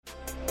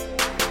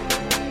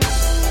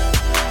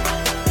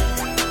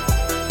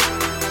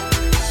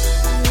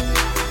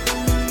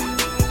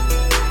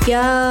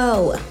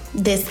Yo,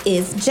 this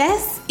is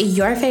Jess,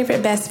 your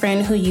favorite best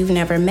friend who you've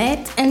never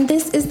met, and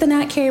this is the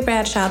Not Carrie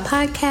Bradshaw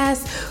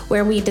podcast,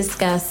 where we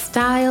discuss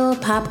style,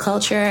 pop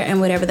culture, and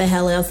whatever the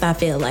hell else I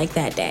feel like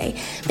that day.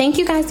 Thank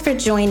you guys for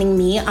joining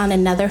me on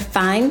another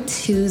fine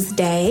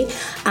Tuesday.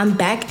 I'm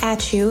back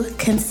at you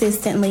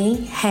consistently.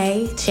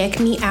 Hey, check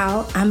me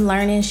out. I'm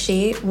learning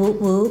shit.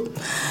 Whoop whoop.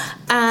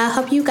 I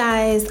hope you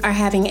guys are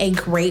having a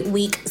great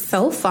week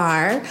so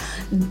far.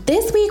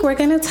 This week, we're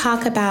going to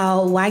talk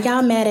about why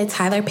y'all mad at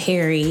Tyler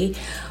Perry.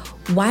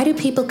 Why do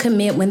people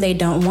commit when they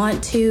don't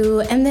want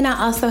to? And then I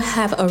also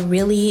have a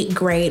really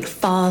great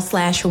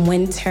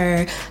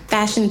fall/winter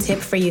fashion tip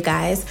for you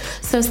guys.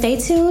 So stay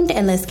tuned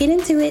and let's get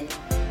into it.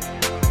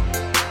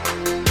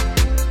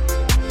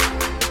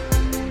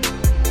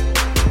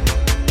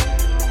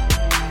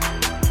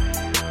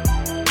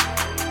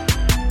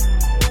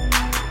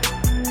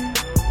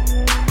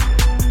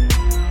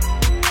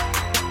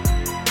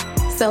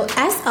 So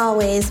as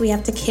always, we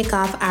have to kick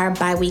off our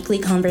bi-weekly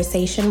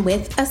conversation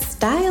with a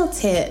style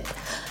tip.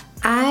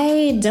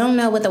 I don't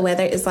know what the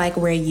weather is like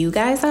where you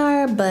guys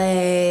are,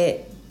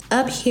 but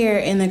up here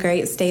in the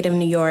great state of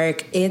New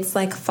York, it's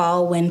like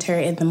fall, winter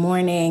in the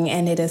morning,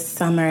 and it is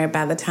summer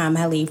by the time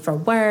I leave for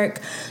work.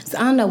 So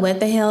I don't know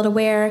what the hell to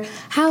wear.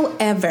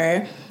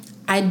 However,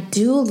 I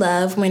do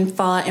love when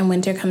fall and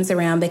winter comes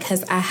around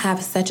because I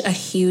have such a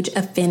huge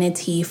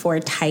affinity for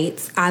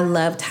tights. I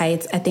love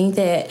tights. I think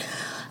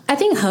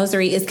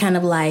hosiery is kind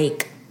of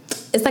like,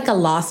 it's like a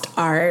lost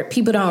art.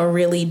 People don't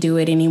really do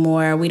it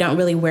anymore. We don't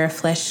really wear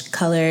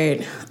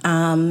flesh-colored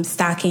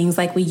stockings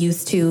like we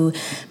used to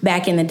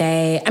back in the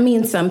day. I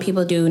mean, some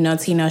people do, no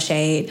tea, no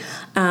shade.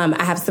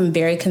 I have some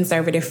very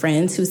conservative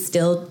friends who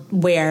still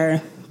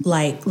wear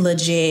like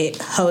legit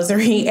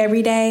hosiery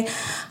every day.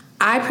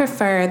 I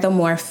prefer the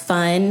more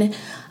fun,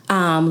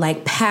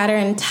 like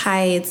pattern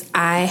tights.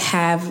 I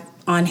have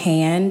on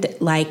hand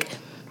like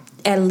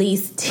at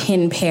least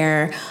 10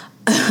 pair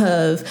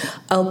of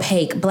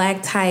opaque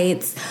black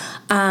tights.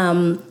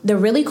 The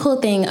really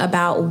cool thing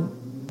about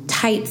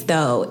tights,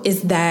 though,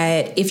 is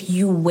that if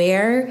you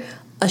wear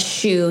a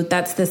shoe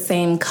that's the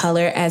same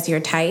color as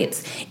your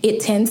tights, it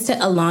tends to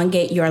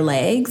elongate your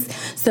legs.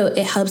 So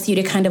it helps you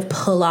to kind of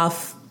pull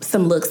off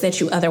some looks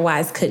that you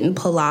otherwise couldn't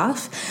pull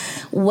off.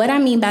 What I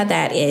mean by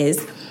that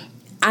is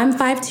I'm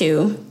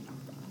 5'2".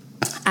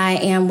 I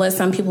am what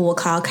some people will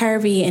call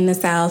curvy in the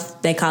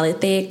South. They call it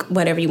thick,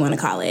 whatever you want to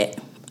call it.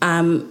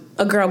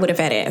 A girl with a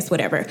fat ass,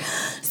 whatever.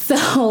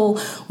 So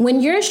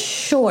when you're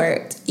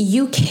short,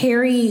 you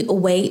carry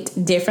weight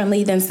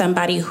differently than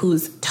somebody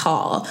who's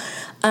tall.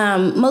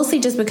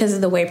 Mostly just because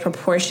of the way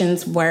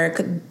proportions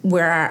work,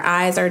 where our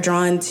eyes are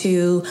drawn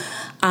to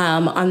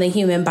on the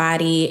human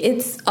body.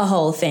 It's a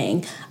whole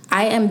thing.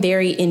 I am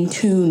very in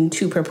tune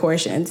to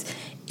proportions.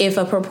 If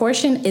a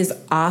proportion is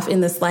off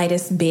in the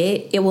slightest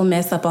bit, it will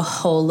mess up a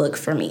whole look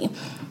for me.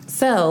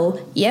 So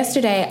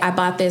yesterday I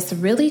bought this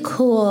really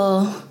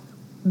cool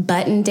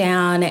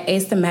button-down,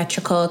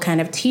 asymmetrical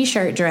kind of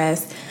t-shirt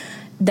dress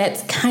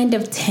that's kind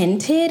of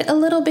tinted a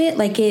little bit.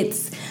 Like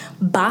it's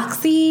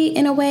boxy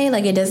in a way,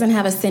 like it doesn't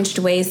have a cinched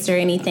waist or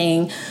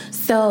anything.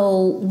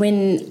 So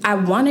when I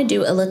want to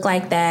do a look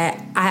like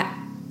that, I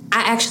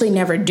actually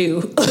never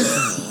do.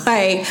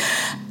 Like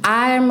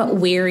I'm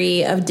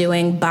weary of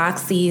doing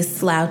boxy,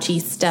 slouchy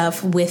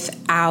stuff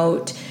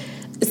without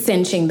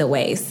cinching the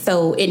waist.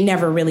 So it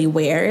never really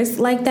wears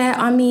like that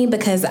on me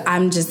because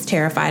I'm just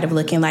terrified of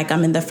looking like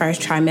I'm in the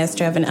first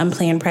trimester of an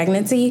unplanned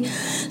pregnancy.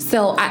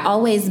 So I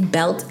always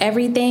belt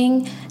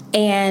everything.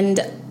 And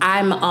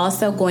I'm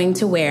also going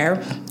to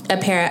wear a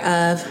pair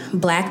of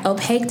black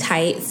opaque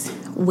tights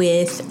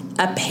with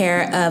a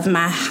pair of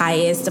my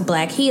highest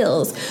black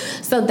heels.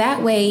 So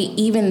that way,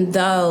 even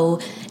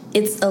though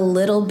it's a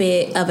little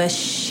bit of a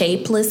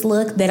shapeless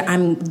look that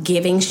I'm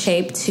giving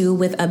shape to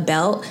with a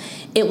belt,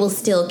 it will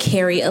still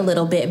carry a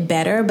little bit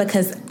better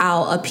because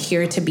I'll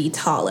appear to be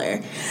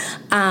taller.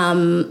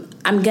 I'm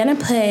going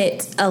to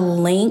put a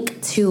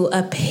link to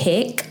a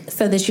pic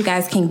so that you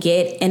guys can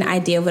get an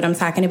idea of what I'm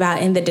talking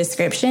about in the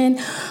description.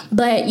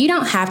 But you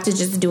don't have to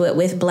just do it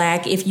with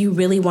black if you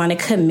really want to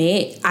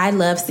commit. I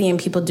love seeing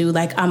people do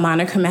like a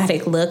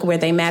monochromatic look where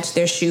they match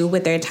their shoe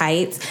with their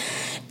tights.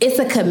 It's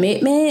a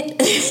commitment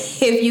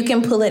if you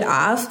can pull it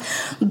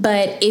off.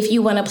 But if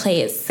you want to play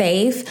it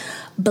safe,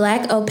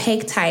 black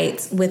opaque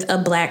tights with a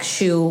black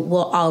shoe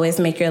will always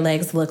make your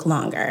legs look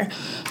longer,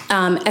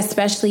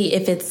 especially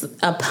if it's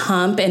a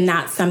pump and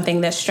not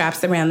something that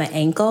straps around the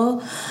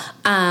ankle.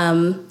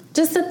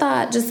 Just a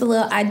thought, just a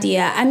little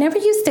idea. I never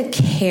used to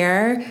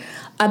care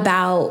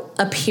about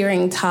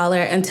appearing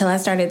taller until I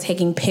started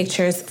taking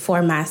pictures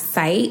for my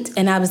site.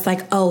 And I was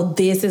like, oh,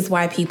 this is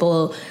why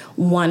people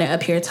want to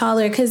appear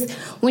taller. Because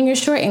when you're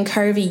short and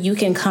curvy, you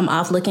can come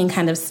off looking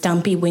kind of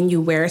stumpy when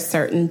you wear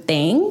certain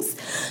things.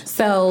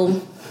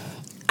 So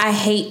I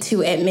hate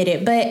to admit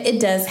it, but it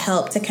does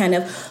help to kind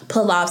of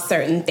pull off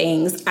certain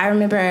things. I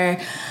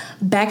remember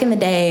back in the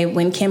day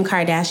when Kim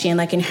Kardashian,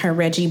 like in her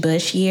Reggie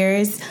Bush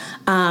years,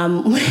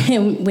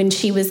 when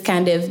she was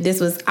this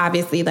was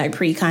obviously like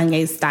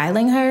pre-Kanye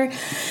styling her,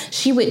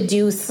 she would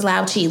do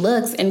slouchy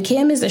looks. And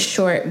Kim is a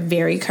short,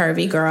 very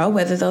curvy girl.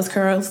 Whether those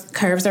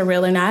curves are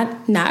real or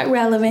not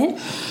relevant.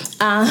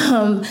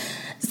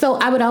 So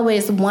I would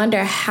always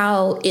wonder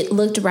how it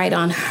looked right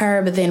on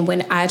her, but then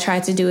when I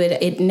tried to do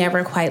it, it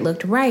never quite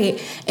looked right.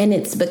 And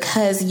it's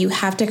because you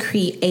have to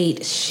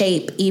create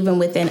shape even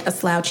within a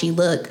slouchy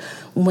look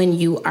when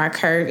you are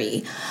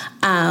curvy.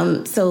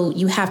 So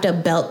you have to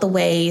belt the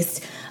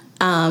waist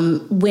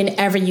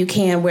whenever you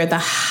can, wear the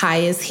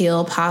highest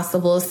heel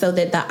possible so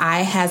that the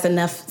eye has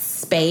enough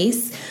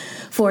space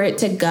for it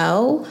to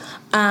go.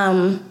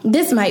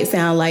 This might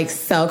sound like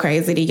so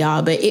crazy to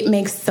y'all, but it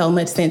makes so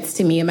much sense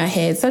to me in my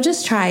head. So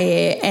just try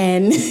it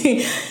and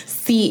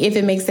see if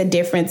it makes a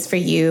difference for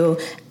you.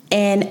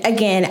 And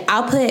again,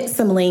 I'll put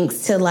some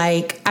links to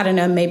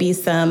maybe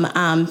some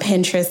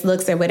Pinterest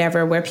looks or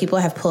whatever where people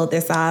have pulled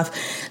this off.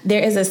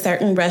 There is a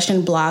certain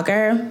Russian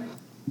blogger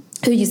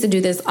who used to do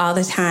this all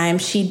the time.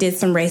 She did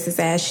some racist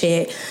ass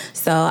shit,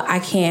 so I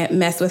can't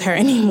mess with her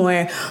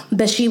anymore.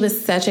 But she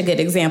was such a good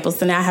example,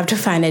 so now I have to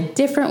find a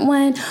different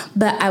one.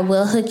 But I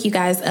will hook you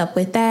guys up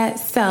with that.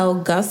 So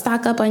go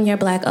stock up on your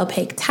black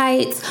opaque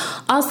tights.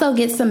 Also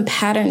get some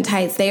pattern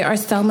tights. They are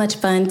so much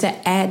fun to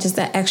add just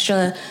an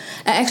extra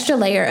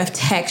layer of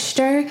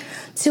texture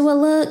to a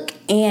look.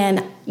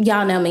 And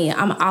y'all know me,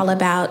 I'm all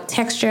about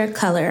texture,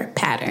 color,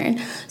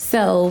 pattern.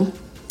 So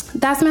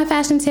that's my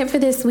fashion tip for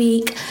this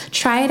week.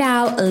 Try it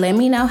out. Let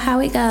me know how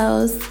it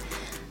goes.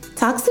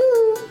 Talk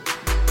soon.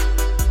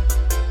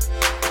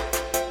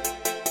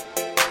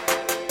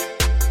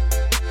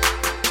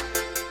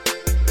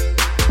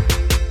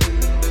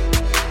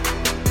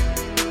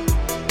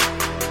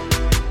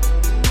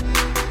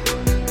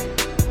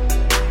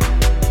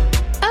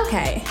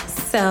 Okay,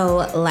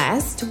 so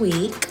last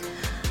week,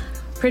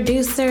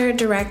 producer,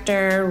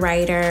 director,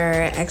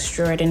 writer,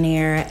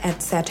 extraordinaire,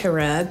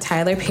 etc.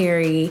 Tyler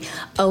Perry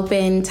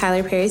opened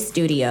Tyler Perry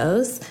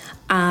Studios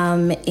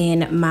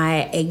in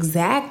my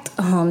exact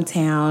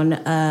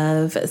hometown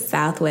of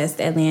Southwest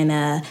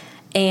Atlanta.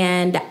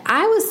 And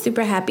I was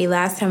super happy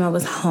last time I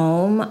was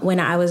home when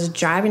I was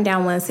driving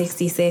down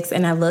 166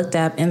 and I looked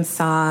up and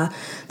saw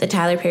the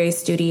Tyler Perry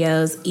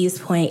Studios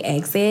East Point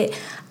exit.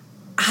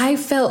 I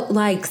felt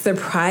like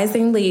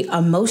surprisingly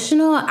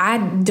emotional. I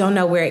don't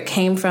know where it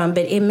came from,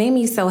 but it made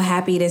me so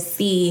happy to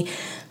see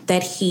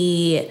that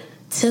he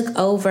took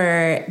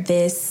over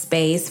this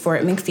space,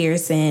 Fort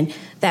McPherson,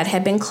 that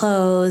had been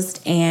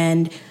closed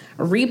and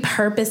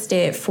repurposed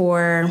it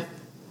for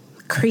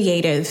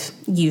creative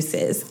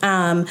uses.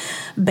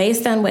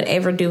 Based on what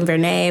Ava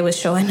DuVernay was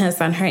showing us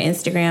on her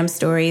Instagram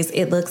stories,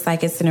 it looks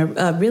like it's in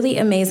a really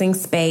amazing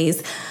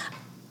space.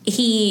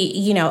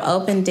 He,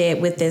 opened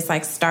it with this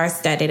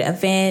star-studded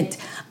event.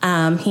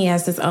 He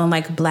has his own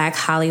Black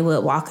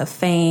Hollywood Walk of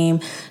Fame,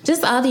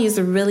 just all these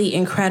really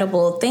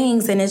incredible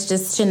things. And it's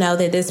just to know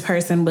that this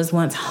person was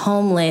once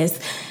homeless,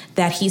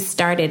 that he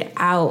started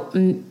out,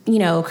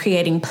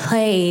 creating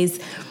plays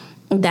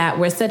that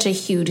were such a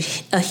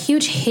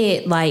huge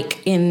hit,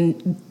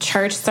 in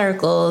church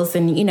circles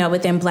and,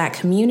 within Black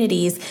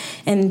communities.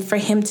 And for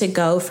him to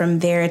go from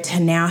there to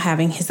now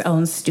having his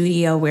own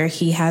studio where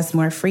he has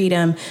more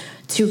freedom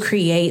to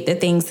create the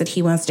things that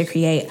he wants to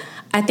create,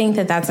 I think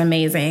that that's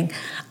amazing.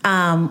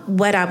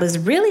 What I was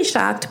really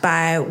shocked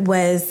by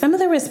was some of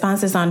the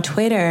responses on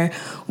Twitter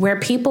where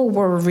people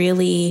were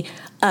really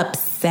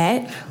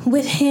upset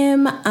with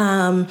him.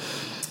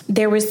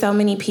 There were so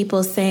many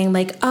people saying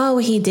oh,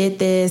 he did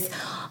this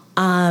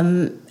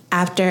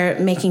after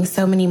making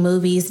so many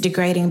movies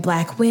degrading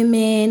Black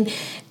women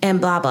and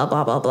blah, blah,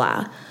 blah, blah,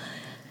 blah.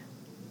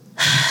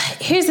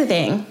 Here's the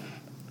thing.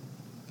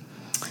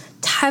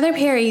 Tyler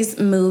Perry's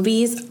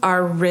movies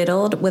are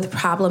riddled with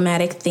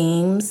problematic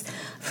themes,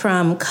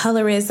 from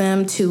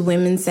colorism to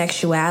women's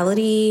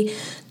sexuality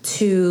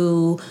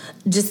to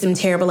just some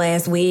terrible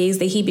ass wigs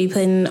that he be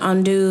putting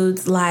on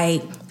dudes.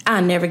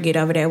 I'll never get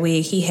over that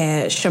wig he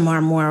had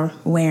Shamar Moore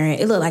wearing.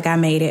 It looked like I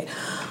made it.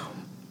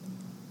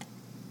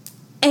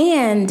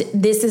 And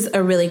this is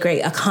a really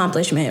great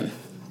accomplishment.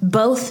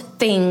 Both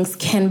things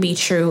can be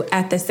true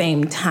at the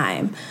same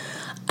time.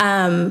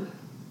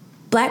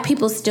 Black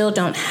people still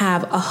don't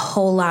have a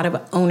whole lot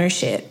of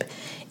ownership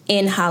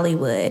in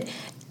Hollywood.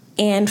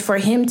 And for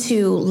him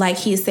to, like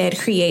he said,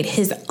 create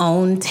his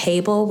own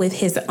table with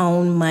his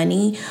own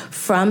money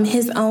from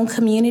his own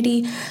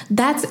community,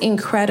 that's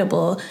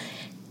incredible.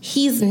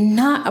 He's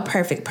not a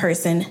perfect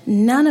person.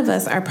 None of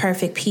us are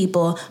perfect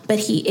people, but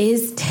he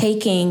is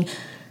taking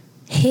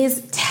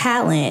his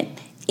talent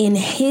in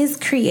his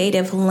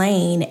creative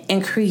lane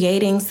and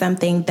creating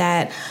something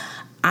that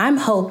I'm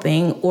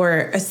hoping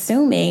or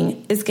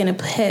assuming is going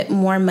to put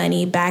more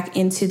money back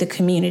into the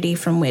community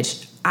from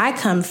which I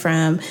come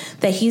from,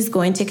 that he's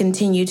going to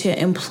continue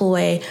to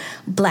employ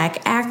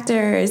Black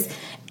actors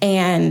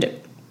and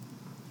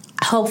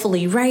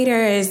hopefully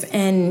writers,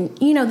 and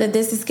that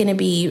this is going to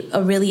be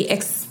a really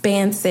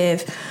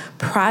expansive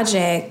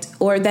project,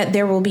 or that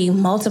there will be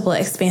multiple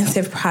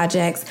expansive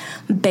projects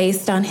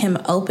based on him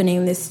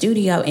opening this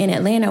studio in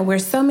Atlanta, where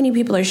so many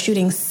people are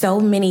shooting so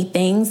many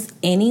things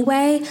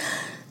anyway.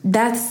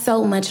 That's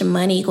so much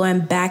money going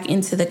back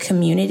into the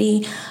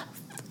community.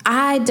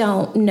 I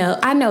don't know.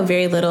 I know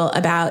very little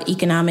about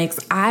economics.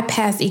 I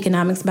pass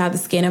economics by the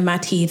skin of my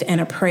teeth and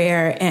a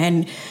prayer,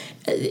 and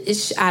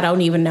I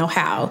don't even know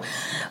how.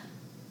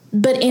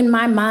 But in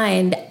my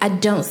mind, I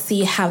don't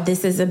see how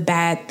this is a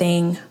bad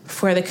thing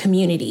for the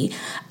community.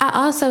 I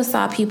also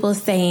saw people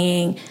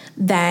saying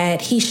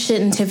that he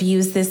shouldn't have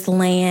used this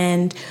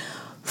land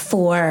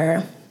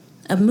for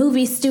a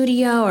movie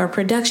studio or a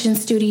production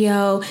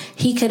studio.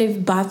 He could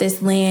have bought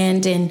this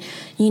land and,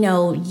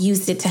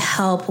 used it to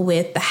help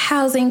with the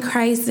housing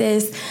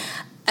crisis.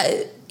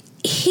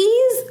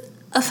 He's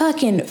a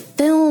fucking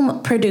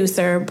film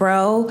producer,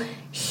 bro.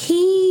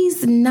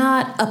 He's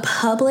not a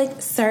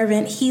public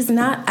servant. He's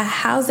not a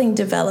housing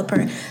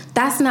developer.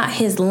 That's not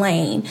his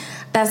lane.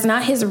 That's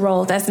not his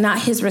role. That's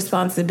not his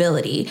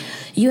responsibility.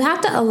 You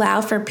have to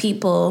allow for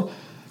people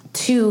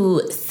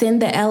to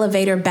send the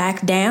elevator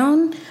back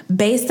down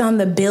based on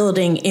the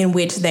building in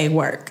which they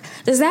work.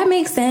 Does that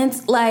make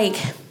sense? Like,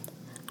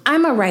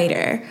 I'm a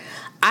writer.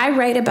 I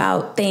write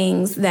about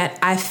things that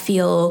I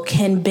feel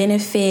can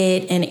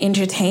benefit and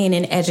entertain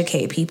and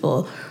educate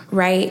people,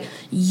 right?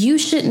 You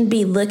shouldn't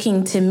be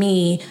looking to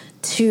me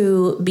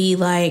to be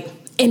like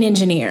an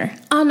engineer.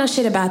 I don't know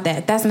shit about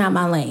that. That's not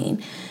my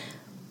lane.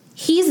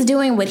 He's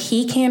doing what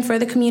he can for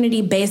the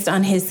community based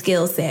on his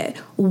skill set.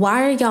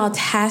 Why are y'all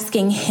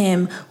tasking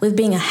him with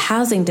being a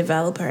housing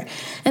developer?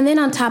 And then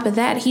on top of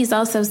that, he's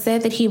also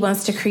said that he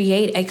wants to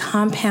create a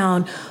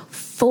compound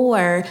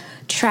for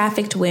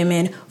trafficked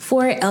women,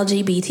 for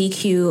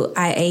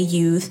LGBTQIA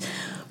youth.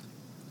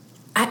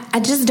 I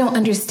just don't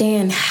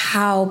understand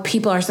how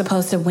people are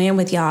supposed to win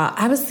with y'all.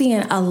 I was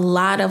seeing a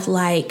lot of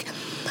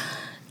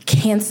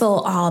cancel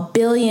all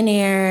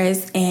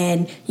billionaires,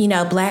 and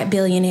black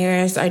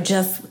billionaires are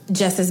just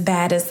as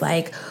bad as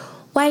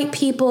white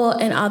people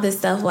and all this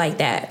stuff like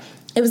that.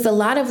 It was a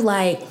lot of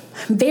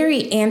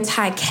very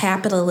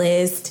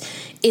anti-capitalist.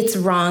 It's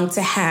wrong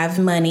to have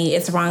money.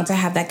 It's wrong to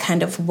have that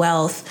kind of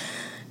wealth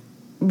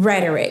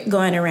rhetoric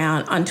going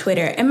around on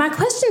Twitter. And my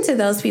question to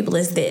those people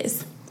is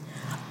this: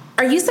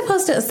 are you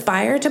supposed to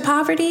aspire to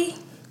poverty?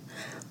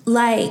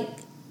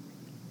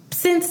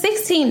 Since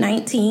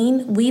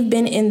 1619, we've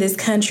been in this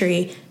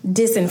country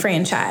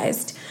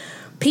disenfranchised.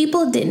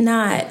 People did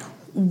not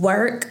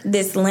work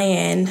this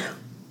land,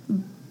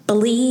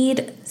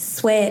 bleed,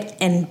 sweat,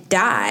 and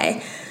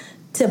die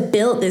to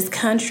build this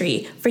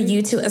country for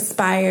you to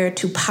aspire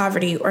to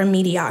poverty or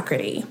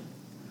mediocrity.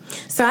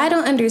 So I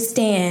don't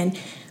understand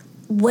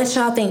what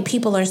y'all think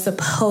people are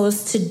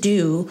supposed to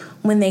do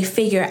when they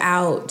figure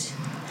out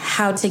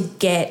how to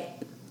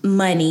get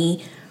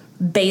money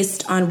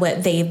based on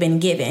what they've been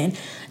given.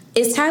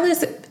 Is Tyler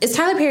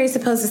Perry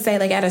supposed to say,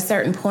 at a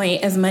certain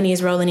point as money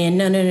is rolling in,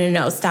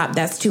 no, stop,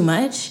 that's too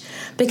much?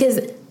 Because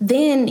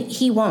then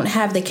he won't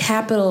have the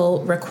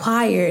capital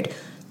required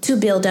to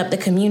build up the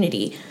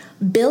community.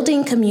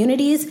 Building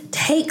communities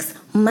takes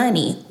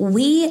money.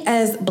 We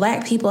as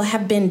Black people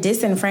have been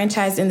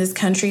disenfranchised in this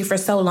country for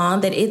so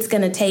long that it's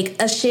going to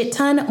take a shit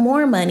ton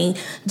more money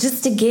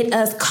just to get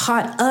us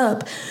caught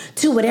up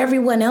to what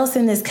everyone else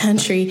in this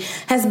country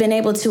has been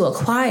able to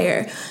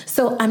acquire.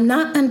 So I'm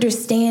not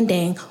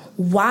understanding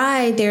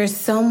why there's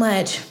so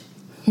much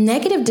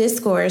negative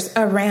discourse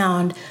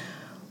around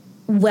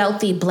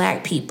wealthy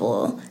Black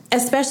people,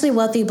 especially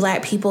wealthy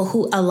Black people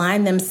who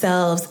align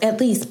themselves, at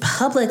least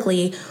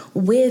publicly,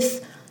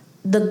 with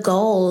the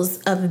goals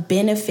of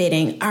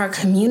benefiting our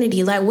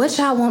community. What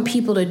y'all want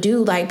people to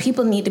do?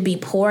 People need to be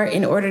poor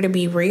in order to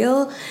be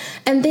real.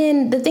 And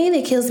then the thing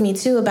that kills me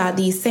too about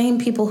these same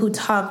people who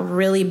talk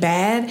really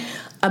bad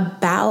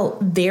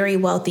about very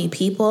wealthy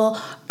people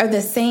are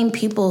the same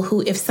people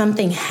who, if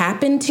something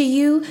happened to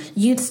you,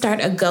 you'd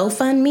start a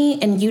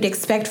GoFundMe and you'd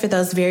expect for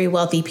those very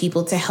wealthy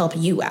people to help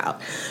you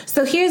out.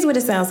 So here's what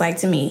it sounds like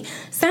to me.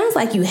 Sounds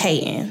like you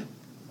hating.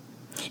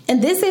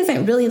 And this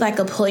isn't really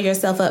a pull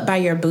yourself up by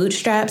your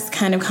bootstraps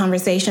kind of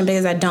conversation,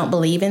 because I don't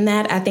believe in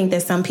that. I think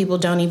that some people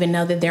don't even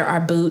know that there are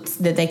boots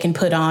that they can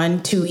put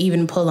on to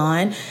even pull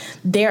on.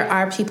 There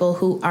are people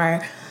who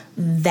are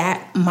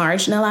that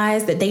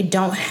marginalized that they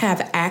don't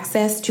have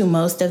access to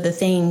most of the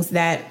things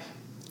that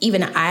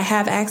even I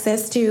have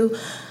access to.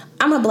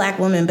 I'm a Black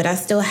woman, but I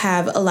still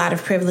have a lot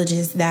of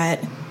privileges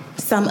that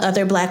some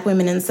other Black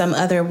women and some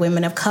other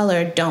women of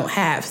color don't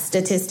have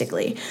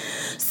statistically.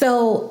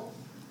 So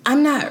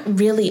I'm not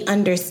really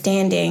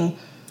understanding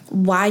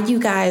why you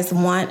guys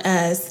want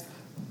us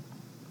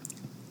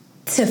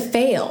to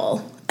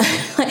fail.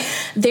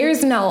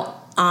 There's no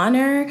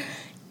honor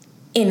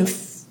in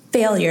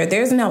failure.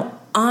 There's no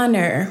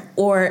honor,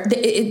 or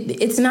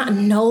it's not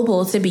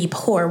noble to be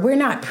poor. We're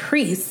not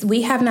priests.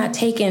 We have not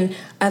taken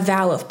a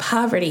vow of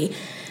poverty.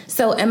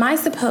 So am I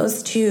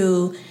supposed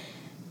to,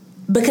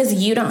 because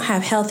you don't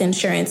have health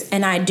insurance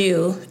and I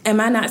do, am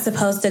I not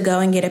supposed to go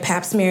and get a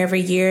pap smear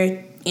every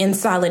year in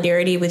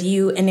solidarity with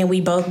you and then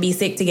we both be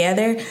sick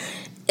together?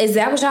 Is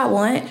that what y'all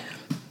want?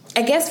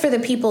 I guess for the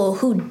people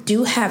who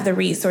do have the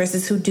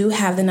resources, who do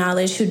have the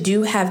knowledge, who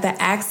do have the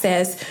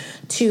access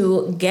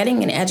to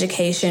getting an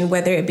education,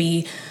 whether it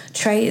be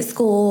trade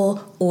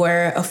school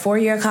or a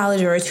 4-year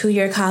college or a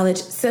 2-year college,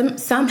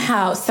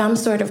 somehow some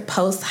sort of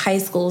post-high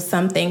school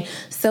something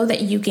so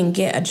that you can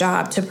get a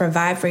job to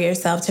provide for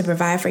yourself, to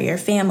provide for your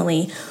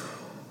family.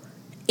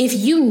 If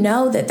you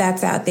know that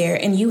that's out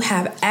there and you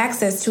have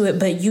access to it,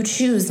 but you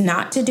choose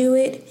not to do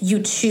it,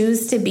 you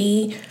choose to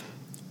be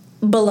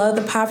below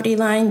the poverty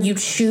line, you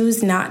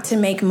choose not to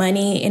make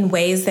money in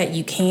ways that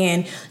you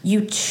can,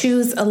 you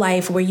choose a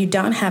life where you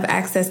don't have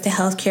access to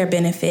healthcare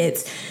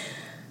benefits,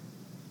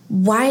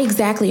 why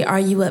exactly are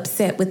you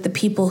upset with the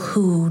people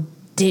who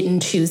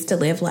didn't choose to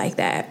live like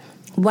that?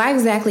 Why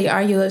exactly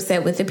are you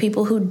upset with the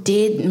people who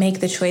did make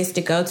the choice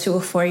to go to a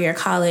 4-year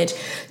college,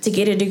 to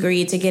get a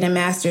degree, to get a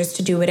master's,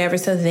 to do whatever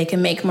so that they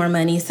can make more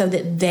money, so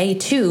that they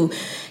too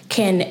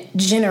can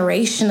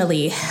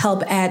generationally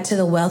help add to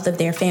the wealth of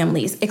their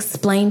families?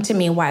 Explain to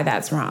me why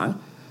that's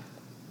wrong.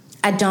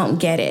 I don't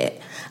get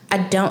it. I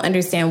don't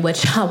understand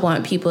what y'all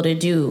want people to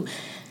do.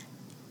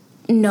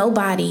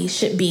 Nobody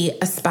should be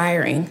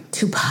aspiring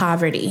to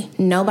poverty.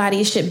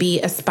 Nobody should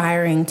be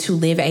aspiring to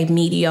live a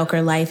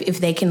mediocre life if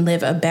they can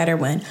live a better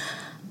one.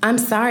 I'm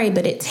sorry,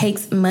 but it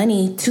takes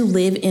money to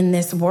live in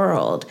this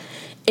world.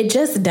 It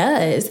just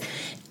does.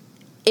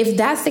 If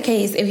that's the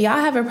case, if y'all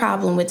have a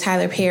problem with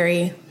Tyler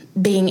Perry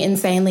being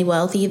insanely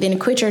wealthy, then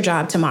quit your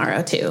job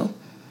tomorrow too.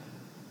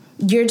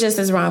 You're just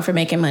as wrong for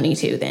making money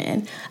too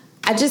then.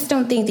 I just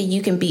don't think that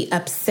you can be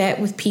upset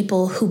with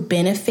people who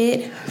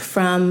benefit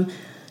from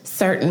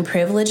certain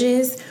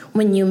privileges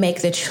when you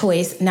make the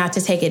choice not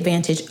to take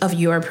advantage of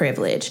your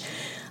privilege.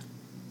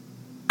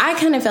 I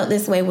kind of felt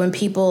this way when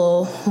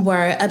people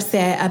were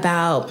upset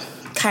about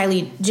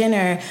Kylie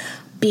Jenner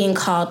being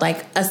called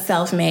like a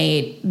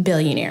self-made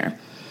billionaire.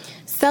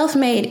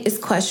 Self-made is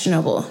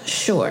questionable,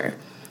 sure.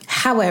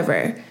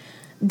 However,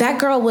 that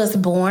girl was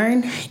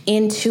born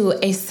into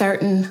a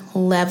certain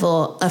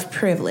level of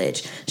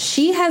privilege.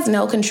 She has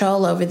no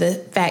control over the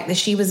fact that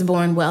she was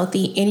born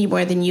wealthy any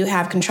more than you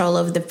have control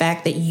over the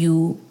fact that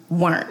you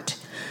weren't.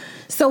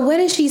 So what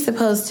is she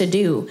supposed to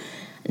do?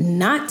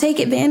 Not take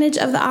advantage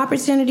of the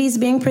opportunities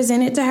being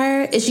presented to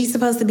her? Is she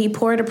supposed to be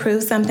poor to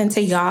prove something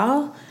to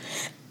y'all?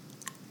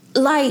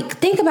 Like,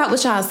 think about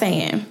what y'all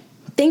saying.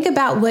 Think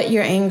about what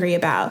you're angry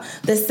about.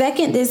 The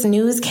second this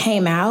news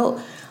came out,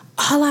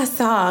 all I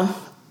saw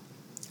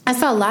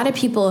a lot of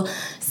people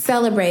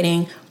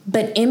celebrating,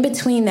 but in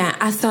between that,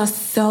 I saw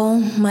so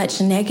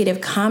much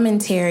negative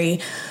commentary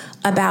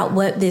about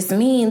what this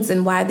means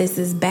and why this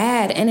is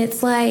bad. And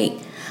it's like,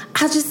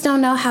 I just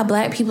don't know how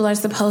Black people are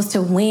supposed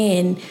to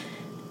win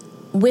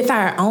with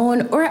our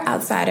own or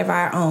outside of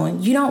our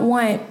own. You don't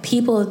want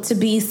people to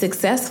be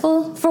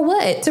successful for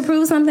what? To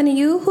prove something to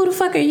you? Who the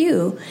fuck are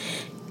you?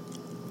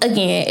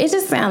 Again, it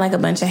just sounds like a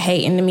bunch of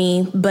hating to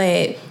me,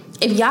 but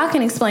if y'all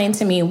can explain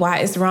to me why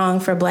it's wrong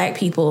for Black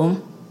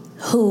people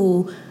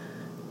who,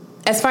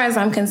 as far as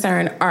I'm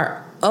concerned,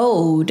 are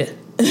owed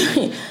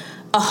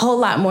a whole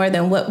lot more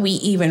than what we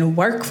even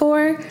work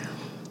for,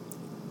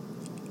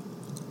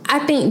 I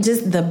think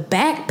just the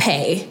back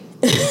pay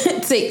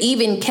to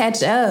even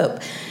catch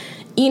up,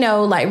 you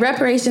know, like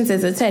reparations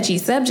is a touchy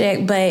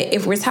subject, but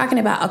if we're talking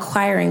about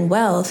acquiring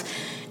wealth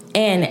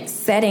and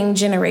setting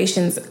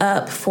generations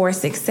up for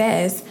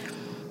success,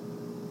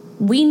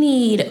 we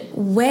need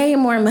way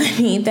more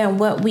money than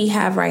what we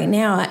have right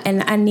now.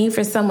 And I need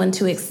for someone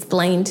to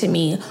explain to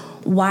me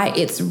why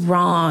it's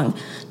wrong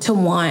to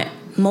want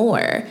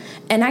more.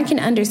 And I can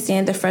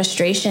understand the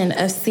frustration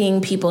of seeing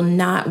people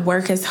not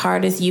work as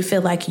hard as you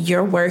feel like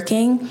you're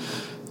working,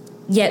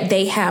 yet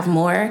they have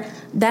more.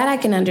 That I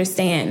can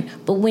understand.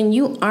 But when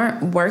you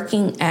aren't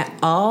working at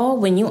all,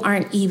 when you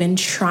aren't even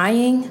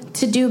trying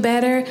to do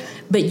better,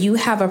 but you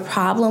have a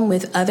problem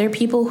with other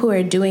people who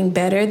are doing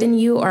better than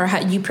you or how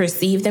you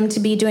perceive them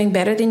to be doing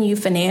better than you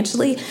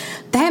financially,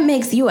 that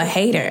makes you a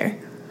hater.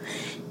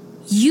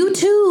 You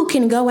too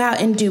can go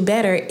out and do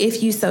better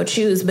if you so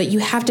choose, but you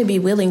have to be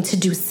willing to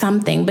do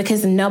something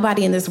because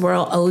nobody in this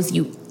world owes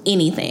you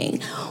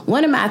anything.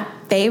 One of my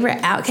favorite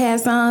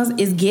Outkast songs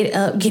is Get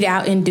Up, Get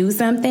Out and Do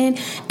Something.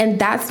 And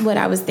that's what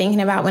I was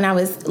thinking about when I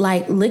was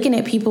like looking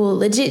at people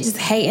legit just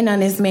hating on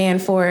this man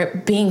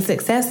for being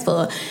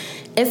successful.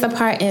 It's a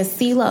part in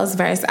CeeLo's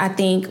verse, I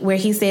think, where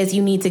he says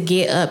you need to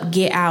get up,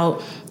 get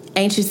out.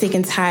 Ain't you sick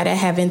and tired of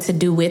having to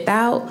do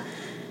without?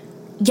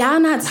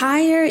 Y'all not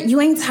tired? You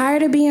ain't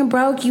tired of being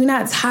broke? You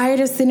not tired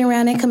of sitting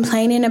around and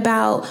complaining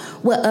about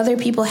what other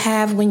people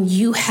have when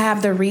you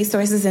have the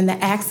resources and the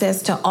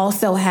access to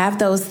also have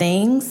those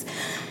things?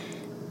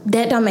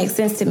 That don't make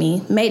sense to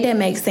me. Make that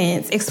make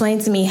sense. Explain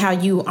to me how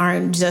you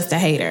aren't just a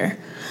hater.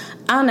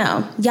 I don't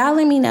know. Y'all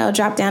let me know.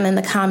 Drop down in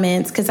the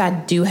comments because I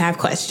do have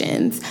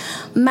questions.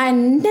 My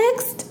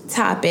next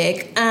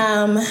topic.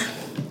 So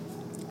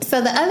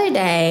the other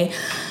day,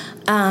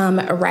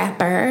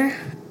 rapper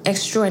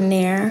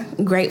extraordinaire,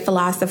 great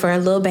philosopher,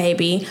 Lil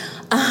Baby,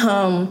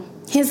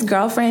 his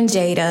girlfriend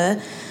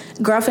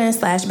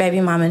slash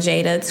baby mama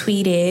Jada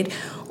tweeted,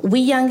 "We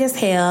young as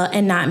hell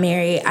and not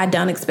married. I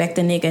don't expect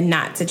a nigga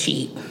not to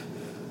cheat."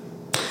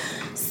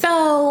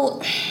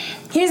 So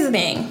here's the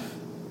thing.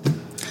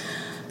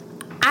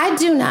 I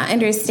do not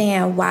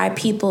understand why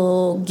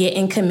people get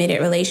in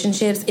committed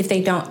relationships if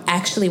they don't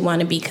actually want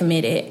to be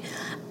committed.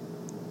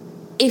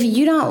 If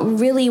you don't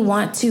really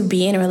want to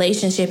be in a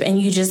relationship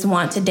and you just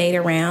want to date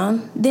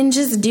around, then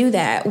just do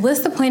that.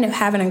 What's the point of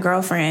having a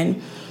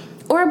girlfriend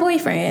or a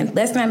boyfriend?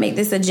 Let's not make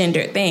this a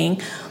gendered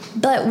thing.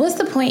 But what's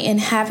the point in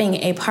having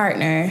a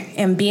partner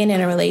and being in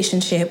a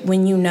relationship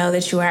when you know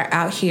that you are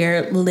out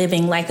here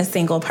living like a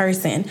single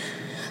person?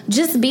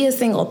 Just be a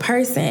single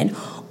person,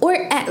 or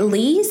at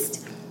least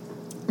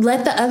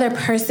let the other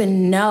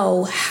person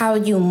know how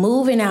you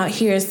moving out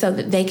here so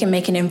that they can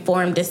make an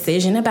informed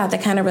decision about the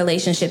kind of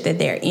relationship that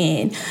they're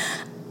in.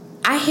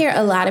 I hear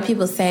a lot of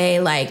people say,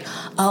 like,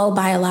 oh,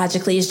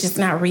 biologically, it's just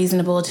not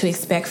reasonable to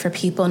expect for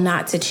people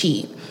not to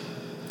cheat.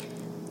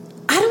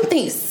 I don't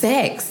think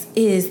sex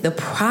is the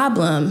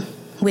problem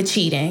with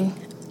cheating.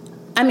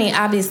 I mean,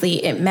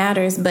 obviously it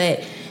matters,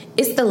 but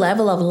it's the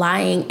level of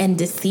lying and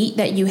deceit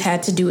that you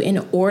had to do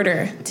in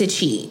order to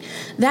cheat.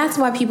 That's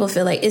why people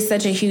feel like it's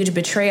such a huge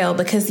betrayal,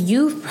 because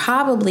you've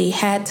probably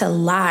had to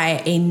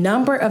lie a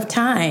number of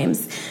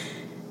times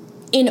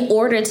in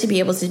order to be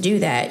able to do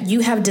that. You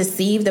have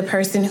deceived the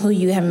person who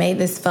you have made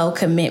this faux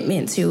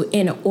commitment to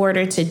in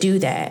order to do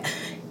that.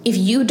 If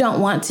you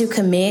don't want to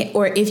commit,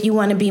 or if you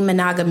want to be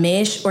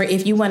monogamish, or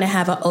if you want to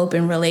have an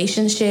open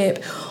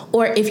relationship,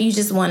 or if you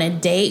just want to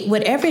date,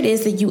 whatever it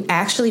is that you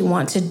actually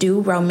want to do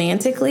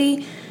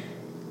romantically,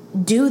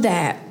 do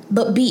that,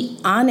 but be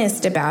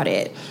honest about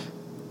it.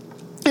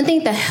 I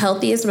think the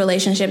healthiest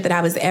relationship that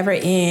I was ever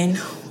in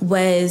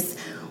was,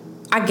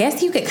 I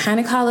guess you could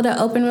kind of call it an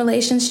open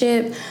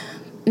relationship.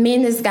 Me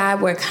and this guy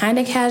were kind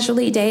of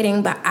casually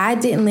dating, but I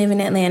didn't live in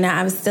Atlanta.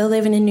 I was still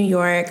living in New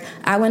York.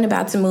 I wasn't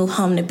about to move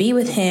home to be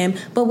with him,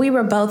 but we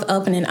were both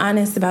open and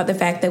honest about the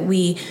fact that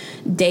we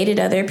dated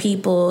other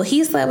people.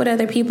 He slept with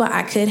other people.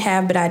 I could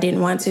have, but I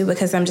didn't want to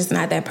because I'm just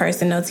not that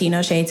person. No tea,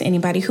 no shade to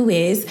anybody who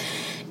is.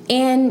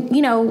 And,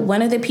 you know,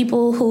 one of the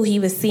people who he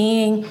was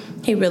seeing,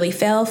 he really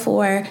fell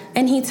for.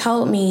 And he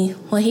told me,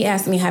 well, he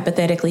asked me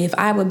hypothetically if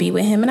I would be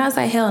with him. And I was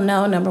like, hell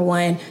no. Number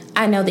one,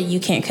 I know that you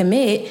can't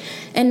commit.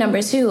 And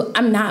number two,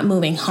 I'm not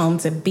moving home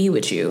to be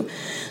with you.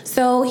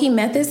 So he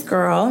met this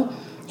girl.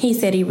 He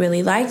said he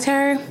really liked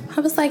her. I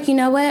was like, you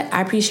know what?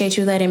 I appreciate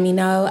you letting me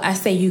know. I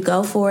say you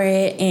go for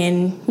it.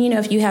 And, you know,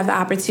 if you have the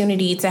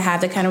opportunity to have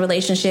the kind of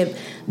relationship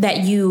that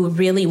you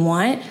really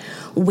want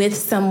with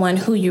someone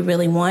who you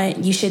really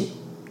want, you should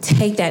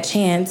take that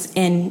chance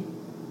and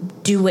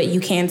do what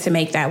you can to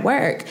make that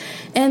work.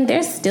 And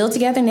they're still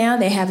together now.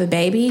 They have a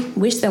baby.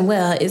 Wish them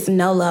well. It's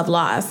no love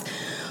lost.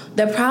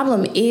 The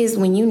problem is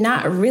when you're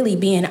not really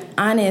being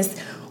honest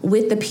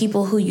with the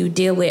people who you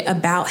deal with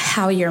about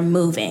how you're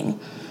moving.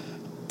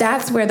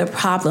 That's where the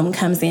problem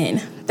comes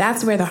in.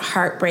 That's where the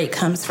heartbreak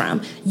comes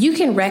from. You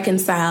can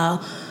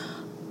reconcile,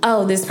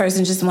 oh, this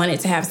person just wanted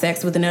to have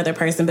sex with another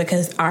person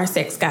because our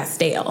sex got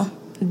stale.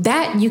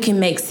 That you can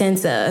make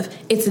sense of.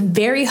 It's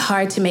very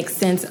hard to make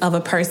sense of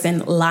a person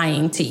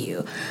lying to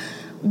you.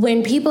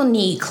 When people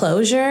need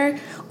closure,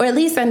 or at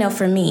least I know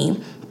for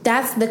me,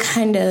 that's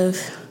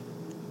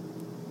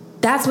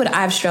what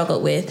I've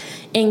struggled with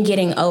in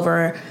getting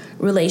over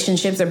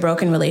relationships or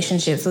broken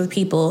relationships with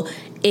people,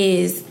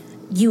 is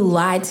you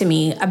lied to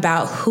me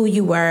about who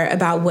you were,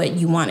 about what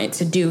you wanted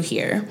to do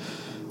here.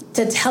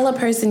 To tell a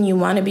person you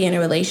want to be in a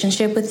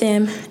relationship with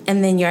them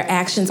and then your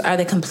actions are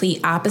the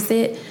complete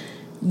opposite,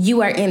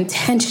 you are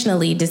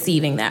intentionally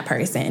deceiving that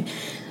person.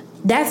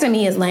 That to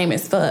me is lame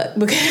as fuck,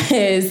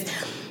 because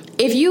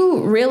if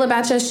you real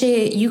about your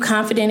shit, you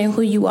confident in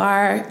who you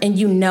are, and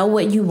you know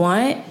what you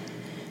want,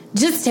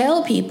 just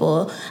tell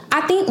people. I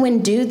think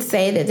when dudes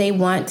say that they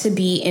want to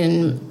be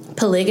in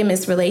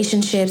polygamous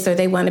relationships or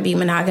they want to be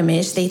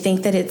monogamish, they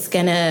think that it's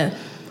gonna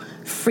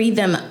free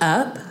them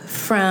up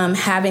from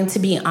having to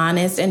be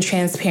honest and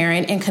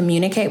transparent and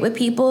communicate with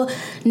people.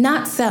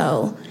 Not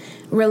so.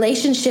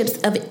 Relationships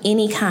of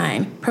any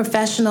kind,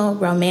 professional,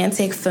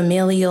 romantic,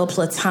 familial,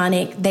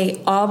 platonic,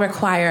 they all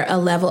require a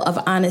level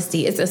of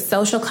honesty. It's a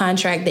social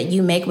contract that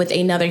you make with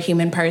another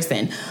human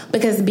person,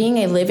 because being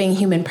a living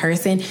human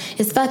person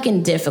is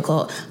fucking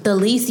difficult. The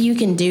least you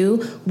can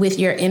do with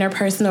your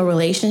interpersonal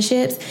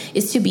relationships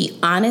is to be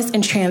honest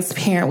and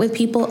transparent with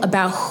people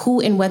about who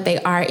and what they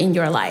are in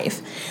your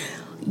life.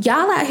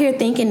 Y'all out here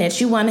thinking that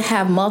you want to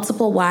have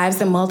multiple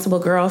wives and multiple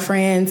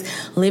girlfriends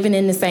living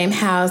in the same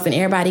house and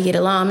everybody get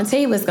along. I'm going to tell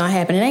you what's going to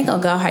happen. It ain't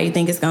going to go how you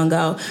think it's going to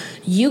go.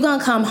 You going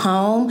to come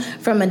home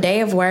from a day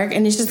of work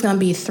and it's just going to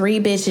be 3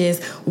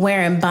 bitches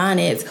wearing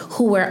bonnets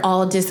who were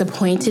all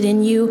disappointed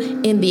in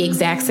you in the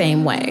exact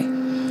same way.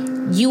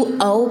 You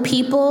owe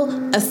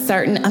people a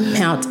certain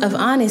amount of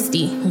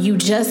honesty. You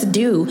just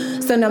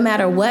do. So no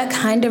matter what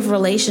kind of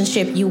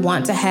relationship you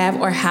want to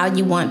have or how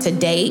you want to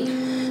date,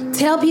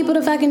 tell people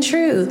the fucking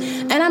truth.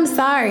 And I'm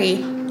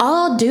sorry,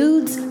 all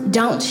dudes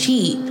don't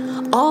cheat.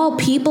 all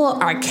people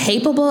are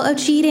capable of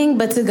cheating,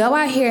 but to go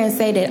out here and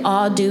say that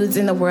all dudes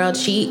in the world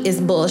cheat is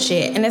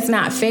bullshit, and it's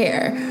not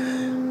fair.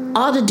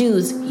 All the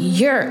dudes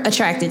you're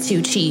attracted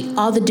to cheat.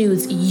 All the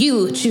dudes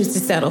you choose to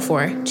settle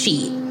for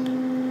cheat.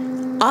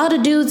 All the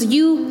dudes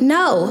you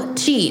know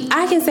cheat.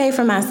 I can say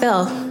for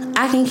myself,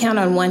 I can count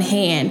on one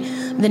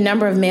hand the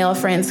number of male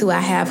friends who I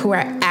have who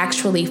are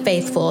actually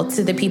faithful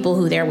to the people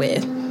who they're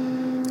with.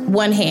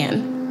 One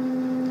hand.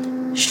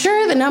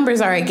 Sure, the numbers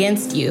are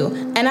against you,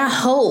 and I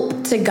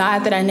hope to God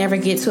that I never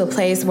get to a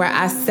place where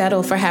I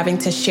settle for having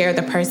to share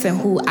the person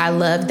who I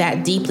love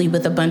that deeply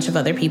with a bunch of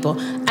other people.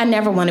 I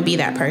never want to be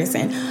that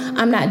person.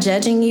 I'm not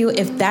judging you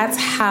if that's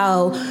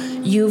how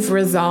you've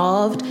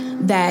resolved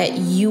that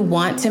you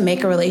want to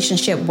make a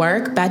relationship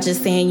work by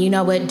just saying, you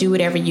know what, do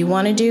whatever you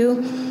want to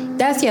do.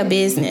 That's your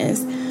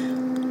business.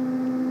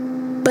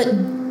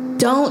 But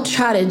don't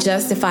try to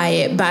justify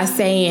it by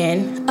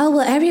saying, oh,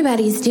 well,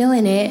 everybody's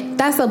doing it.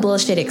 That's a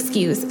bullshit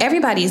excuse.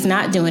 Everybody's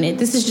not doing it.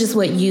 This is just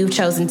what you've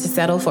chosen to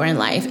settle for in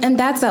life. And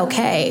that's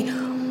okay.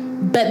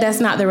 But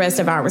that's not the rest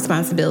of our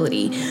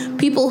responsibility.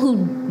 People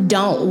who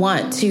don't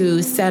want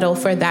to settle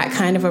for that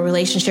kind of a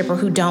relationship or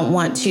who don't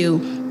want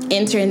to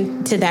enter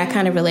into that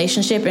kind of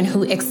relationship and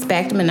who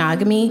expect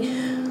monogamy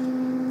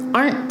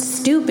aren't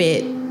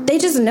stupid. They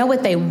just know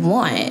what they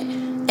want.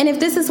 And if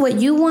this is what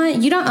you want,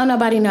 you don't owe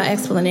nobody no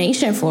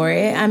explanation for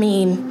it. I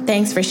mean,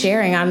 thanks for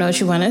sharing. I don't know what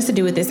you want us to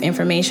do with this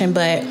information,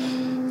 but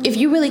if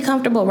you're really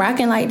comfortable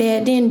rocking like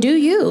that, then do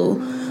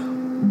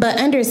you. But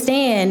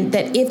understand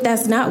that if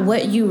that's not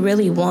what you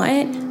really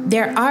want,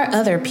 there are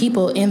other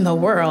people in the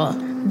world.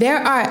 There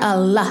are a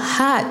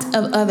lot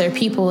of other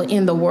people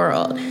in the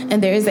world,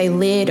 and there is a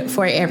lid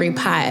for every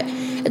pot.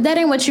 If that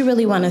ain't what you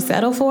really want to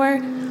settle for,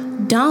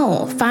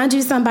 don't. Find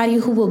you somebody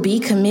who will be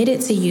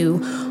committed to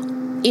you.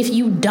 If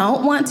you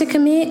don't want to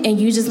commit and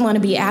you just want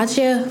to be out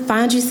here,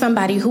 find you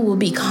somebody who will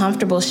be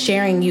comfortable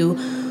sharing you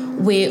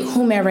with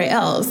whomever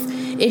else.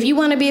 If you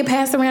want to be a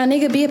pass-around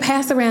nigga, be a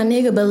pass-around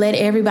nigga, but let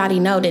everybody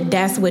know that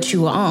that's what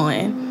you are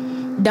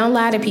on. Don't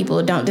lie to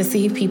people. Don't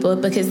deceive people,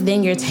 because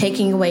then you're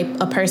taking away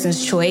a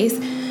person's choice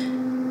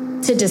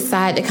to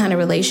decide the kind of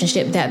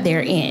relationship that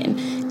they're in.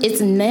 It's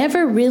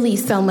never really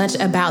so much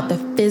about the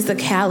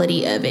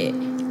physicality of it.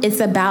 It's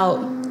about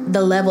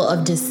the level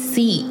of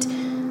deceit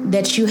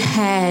that you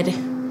had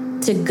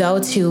to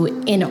go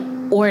to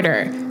in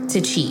order to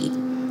cheat.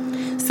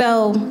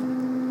 So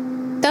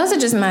those are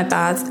just my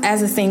thoughts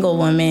as a single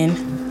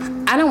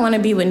woman. I don't want to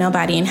be with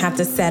nobody and have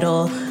to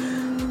settle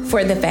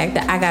for the fact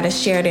that I got to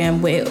share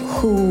them with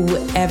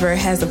whoever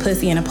has a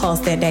pussy and a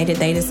pulse that day that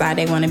they decide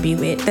they want to be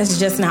with. That's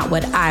just not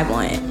what I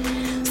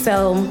want.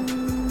 So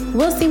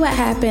we'll see what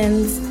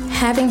happens.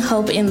 Having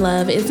hope in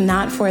love is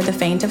not for the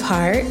faint of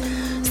heart.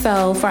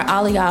 So for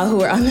all of y'all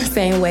who are on the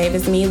same wave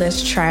as me,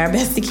 let's try our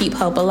best to keep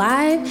hope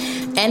alive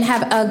and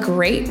have a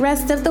great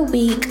rest of the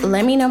week.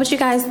 Let me know what you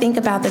guys think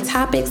about the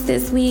topics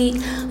this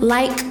week.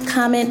 Like,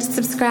 comment,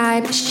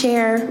 subscribe,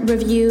 share,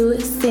 review,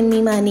 send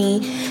me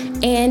money,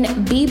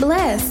 and be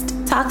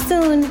blessed. Talk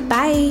soon.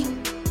 Bye.